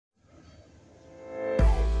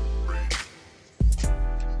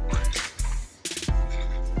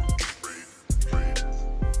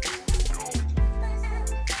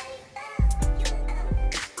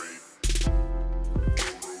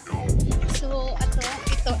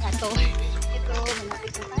So, ito,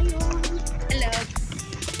 malapit na tayo. Hello.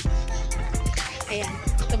 Ayan,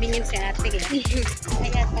 tumingin si ate.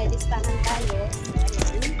 Ayan, may listahan tayo.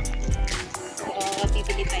 Ayan. So,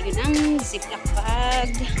 bibili tayo ng ziplock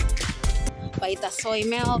bag. Vita soy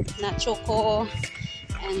milk na choco.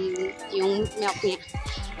 And yung milk niya.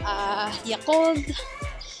 Yakult.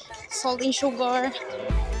 Salt and sugar.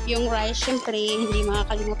 Yung rice, syempre, hindi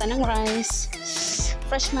makakalimutan ng rice.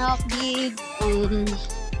 Fresh milk, big.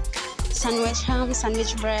 Sandwich ham,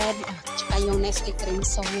 sandwich bread. Tsaka yung Nestle cream.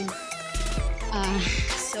 So,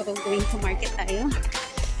 so going to market tayo.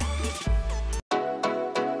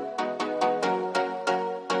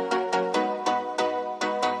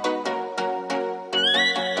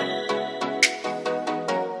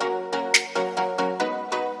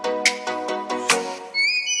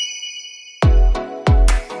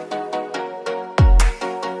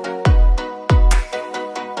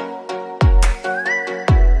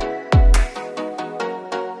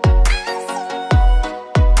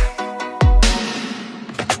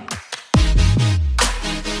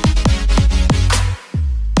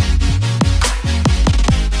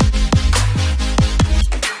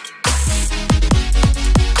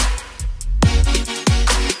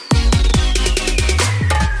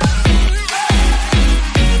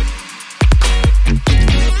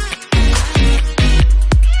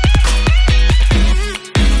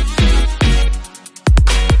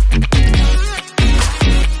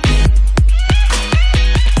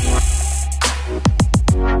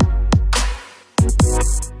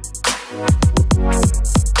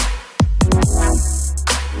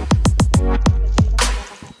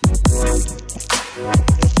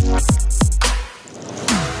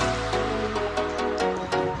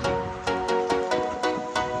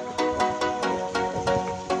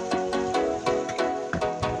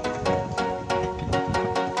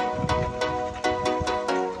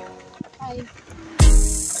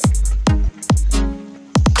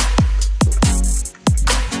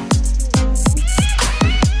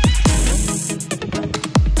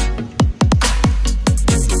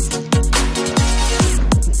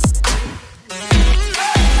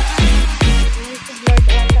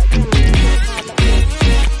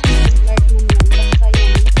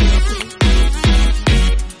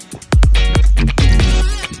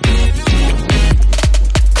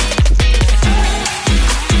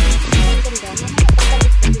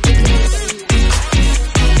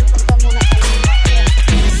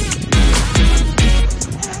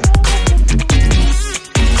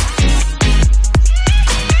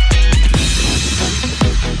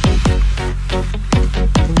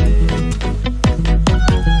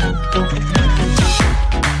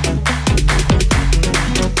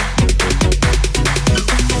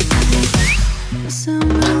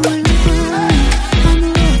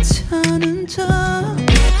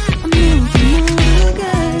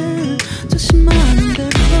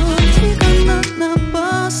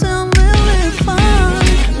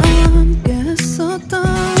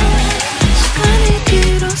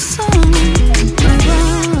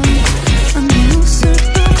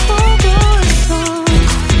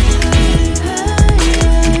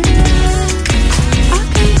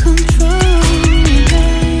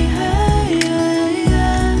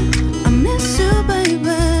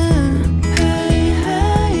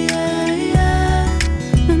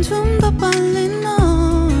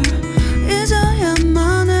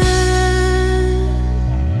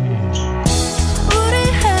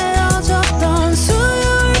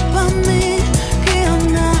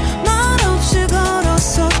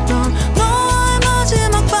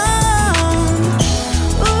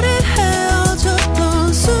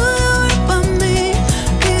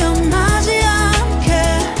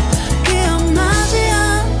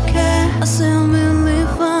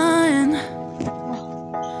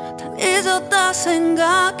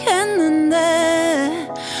 생각했는데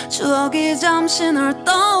추억이 잠시 널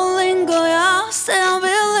떠올린 거야. Still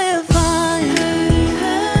believe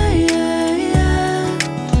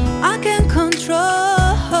I can't control.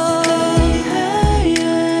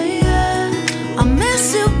 I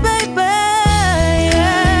miss you baby.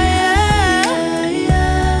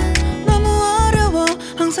 너무 어려워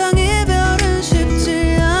항상 이별은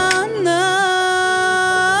쉽지 않아.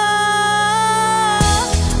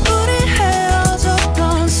 우리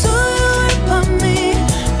헤어졌던 수요일 밤이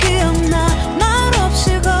기억나. 말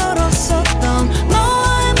없이 걸었었던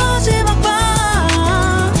너와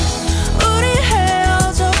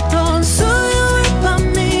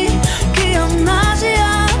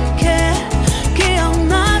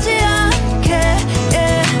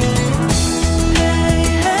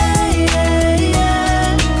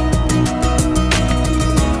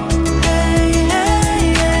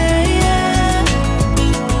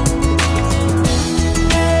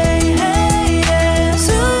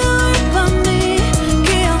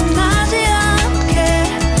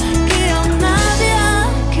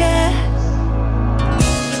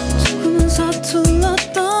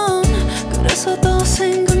서툴렀던 그래서 더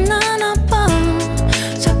생각나나 봐.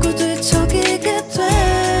 자꾸 뒤척이게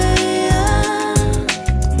돼.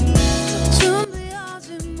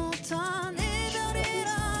 준비하지 못한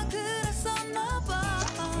이별이라 그랬었나 봐.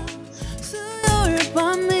 수요일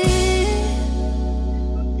밤이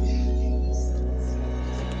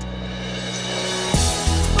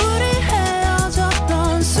우리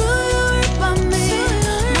헤어졌던 수요일 밤이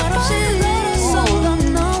말없이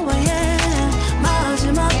걸었었던 너와의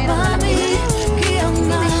마지막 밤이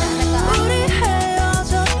기억나. 우리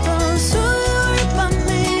헤어졌던 수요일 밤이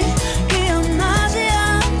기억나지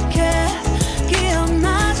않게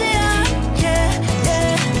기억나지 않게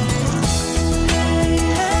yeah. Hey,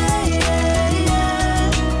 hey, yeah, yeah.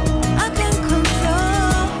 I can't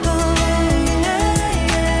control. Hey, hey,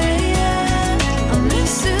 yeah, yeah. I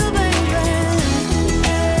miss you, baby.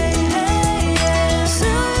 Hey, hey, yeah.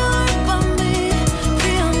 수요일 밤이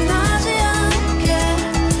기억나지 않게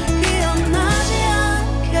기억나지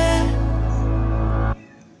않게.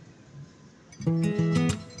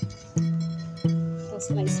 Toast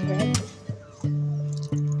my spread.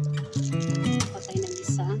 Patay ng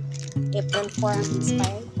isa. April 4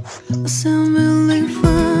 inspired. I sound really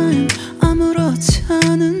fine. 아무렇지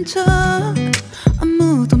않은 척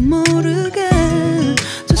아무도 모르게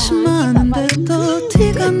조심하는데 더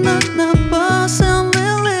티가 났나 봐. Sound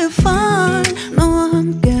really fine. 너와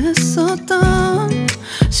함께 했었던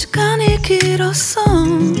시간이 길었어.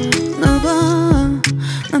 나봐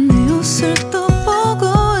난 네 옷을 또 보고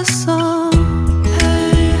있어.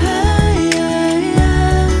 Hey, hey, yeah,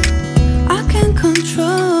 yeah. I can't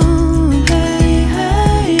control. Hey,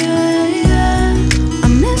 hey, yeah, yeah. I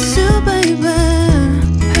miss you, baby.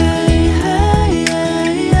 Hey, hey, yeah,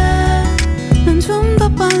 yeah. 난 좀 더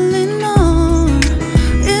빨리 널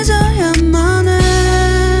잊어야만 해.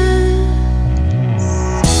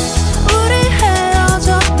 우리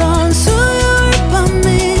헤어졌던 수요일 밤이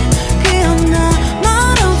기억나.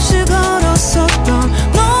 말없이 걸었었던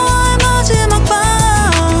너와의 마지막 밤.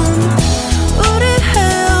 우리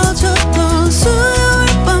헤어졌던 수요일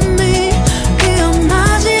밤이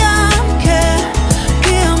기억나지 않게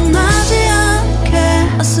기억나지 않게.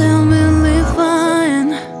 I sound really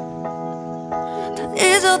fine. 다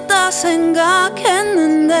잊었다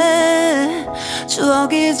생각했는데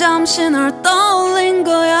추억이 잠시 널 떠올린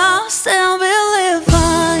거야. Sound really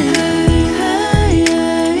fine. Hey, hey,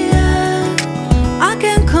 yeah, yeah. I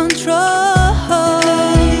can't control.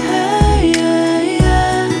 Hey, hey, yeah,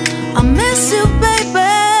 yeah. I miss you, baby.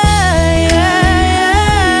 Yeah,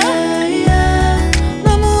 yeah, yeah.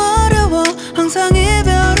 너무 어려워. 항상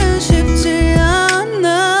이별은 쉽지 않아.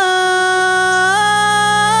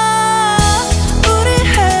 우리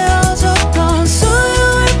헤어졌던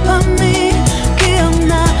수요일 밤이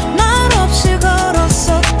기억나. 말없이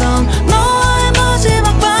걸었었던 너와의 마지막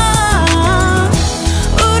밤.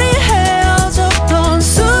 우리 헤어졌던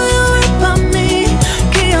수요일 밤이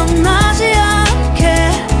기억나지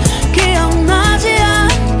않게 기억나지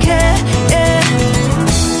않게 yeah.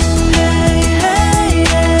 Hey, hey,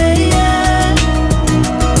 yeah, yeah.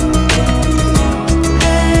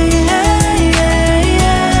 Hey, hey, yeah,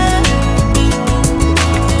 yeah.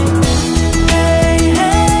 Hey,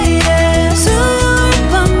 hey, yeah. 수요일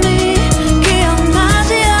밤이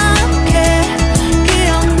기억나지 않게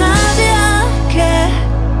기억나지 않게.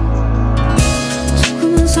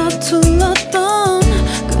 조금은 서툴렀던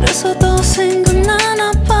그래서 더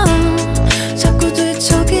생각나나 봐. 자꾸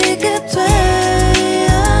뒤척이게 돼.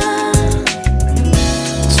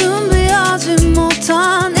 준비하지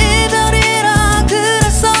못한 이별이라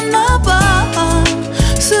그랬었나 봐.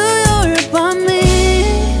 수요일 밤이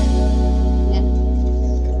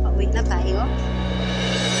Pauwi na tayo.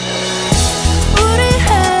 우리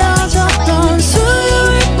헤어졌던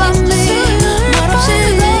수요일 밤이 말없이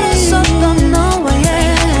걸었었던 너와의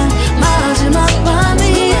마지막 밤이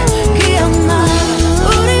기억나.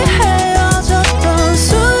 우리 헤어졌던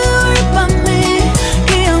수요일 밤이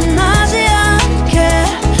기억나지 않게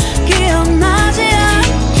기억나지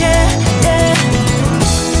않게 yeah.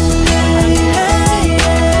 Hey, hey,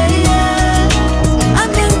 yeah, yeah. I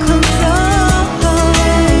can't control.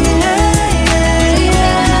 Hey, hey, yeah,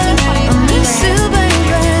 yeah. I miss you,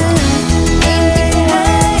 baby. Hey,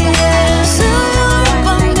 yeah. 수요일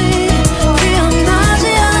밤이 기억나지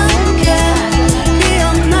않게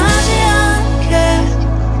기억나지 않게.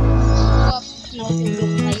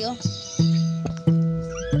 Nakatulog tayo.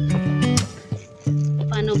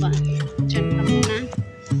 Paano ba? Diyan ka muna.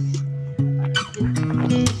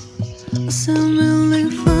 I sound really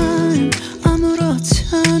fine. 아무렇지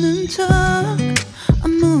않은 척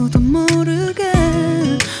아무도 모르게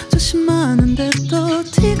조심하는데 또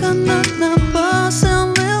티가 났나 봐.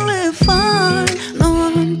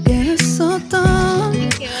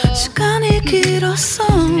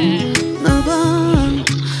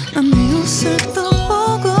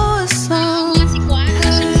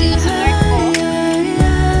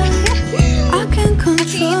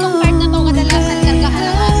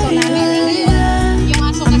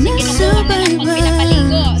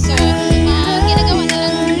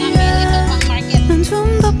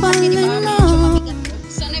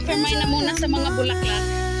 never mind na muna sa mga bulaklak.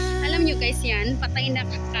 Alam nyo guys yan, patay na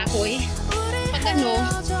kahoy. Pag ano,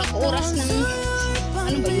 pag oras ng,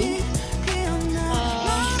 ano ba yun?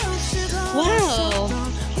 Wow!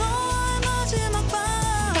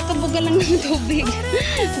 Kakabuga lang ng tubig.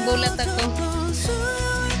 Gulat ako.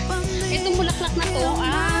 Itong bulaklak na to,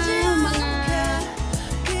 mga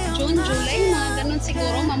June, July, mga ganun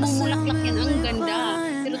siguro, mamumulaklak yan. Ang ganda.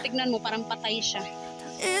 Pero tignan mo, parang patay siya.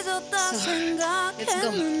 So, let's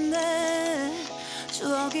go.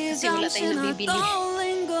 Kasi wala tayong nabibili.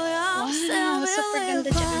 Wow, super ganda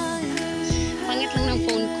dyan. Pangit lang ng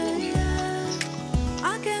phone ko.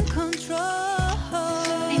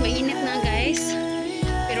 Ay, mainit na guys.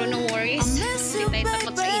 Pero no worries. Hindi tayo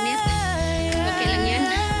takot sa init. Okay lang yan.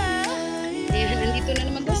 Ayan, nandito na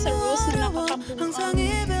naman tayo sa rose na nakakabuang. Ang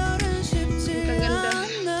kaganda.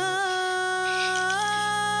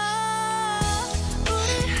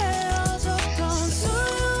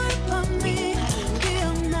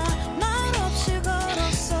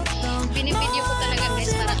 Binibideo ko talaga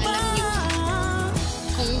guys para alam nyo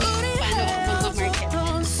kung paano ako magmamarket.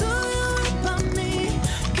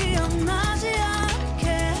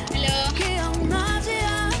 Hello?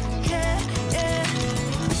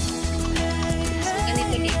 So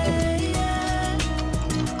ganito dito.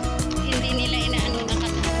 Hindi nila inaano na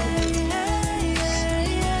katapon.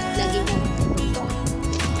 Laging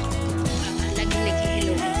laging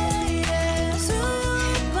nag-hello.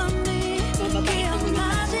 Mababait ang mga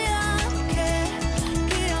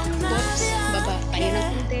oops, baba tayo ng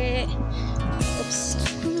konti. Oops.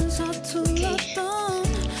 Okay.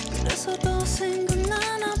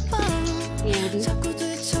 Yan.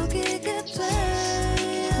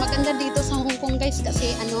 Maganda dito sa Hong Kong guys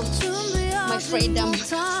kasi ano, may freedom.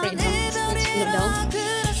 Ano daw?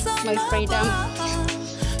 May freedom.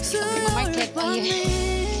 Ikaw magmamarket. Oh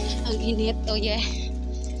yeah. Ang init. Oh yeah.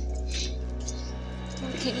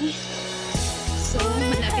 Okay. So,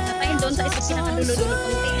 malapit na tayo doon tayo sa pinakadulo-dulo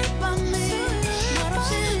konti.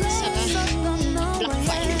 Sa Black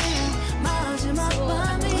Fire.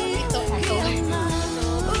 So, ito.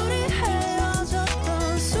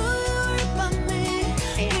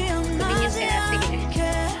 Ayan, tumingin si ate.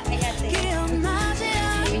 Ay ate.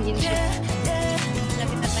 Tumingin siya.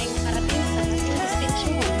 Malapit na tayo makarating sa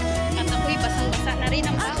station. At ako'y basang-basa na rin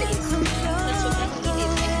ang pawis. Sa sobrang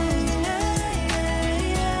init.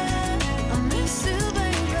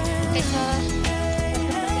 Kaysa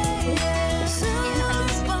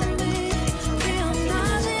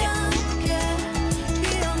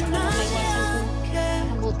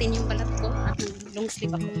hamutin yung balat ko at long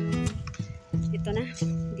sleeve ako. Dito na.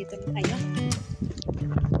 Dito na tayo.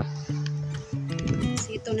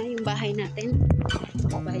 So ito na yung bahay natin.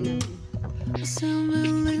 Bahay natin.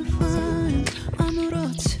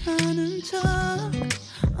 아무렇지 않은 척